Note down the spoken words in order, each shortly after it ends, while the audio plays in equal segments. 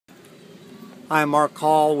Hi, I'm Mark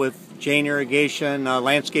Hall with Jain Irrigation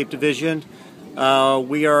Landscape Division.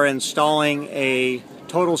 We are installing a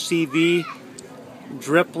total CV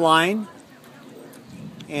drip line,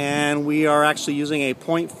 and we are actually using a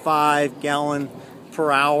 0.5 gallon per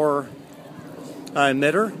hour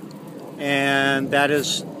emitter, and that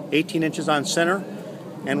is 18 inches on center,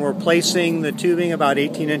 and we're placing the tubing about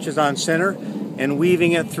 18 inches on center and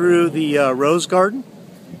weaving it through the rose garden.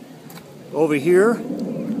 Over here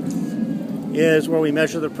is where we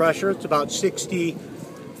measure the pressure. It's about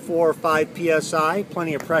 64 or 5 psi,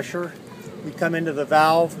 plenty of pressure. We come into the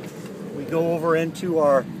valve, we go over into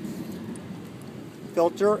our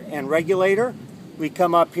filter and regulator. We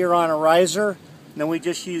come up here on a riser, and then we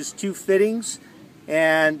just use 2 fittings,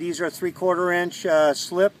 and these are 3/4 inch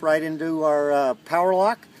slip right into our power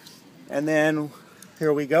lock. And then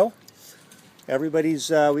here we go. Everybody's,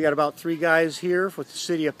 we got about 3 guys here with the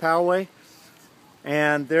city of Poway,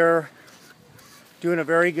 and they're doing a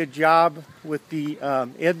very good job with the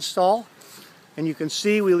install. And you can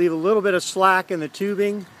see we leave a little bit of slack in the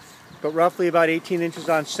tubing, but roughly about 18 inches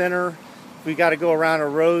on center. We got to go around a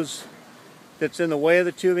rose that's in the way of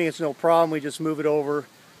the tubing. It's no problem. We just move it over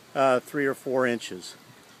 3 or 4 inches.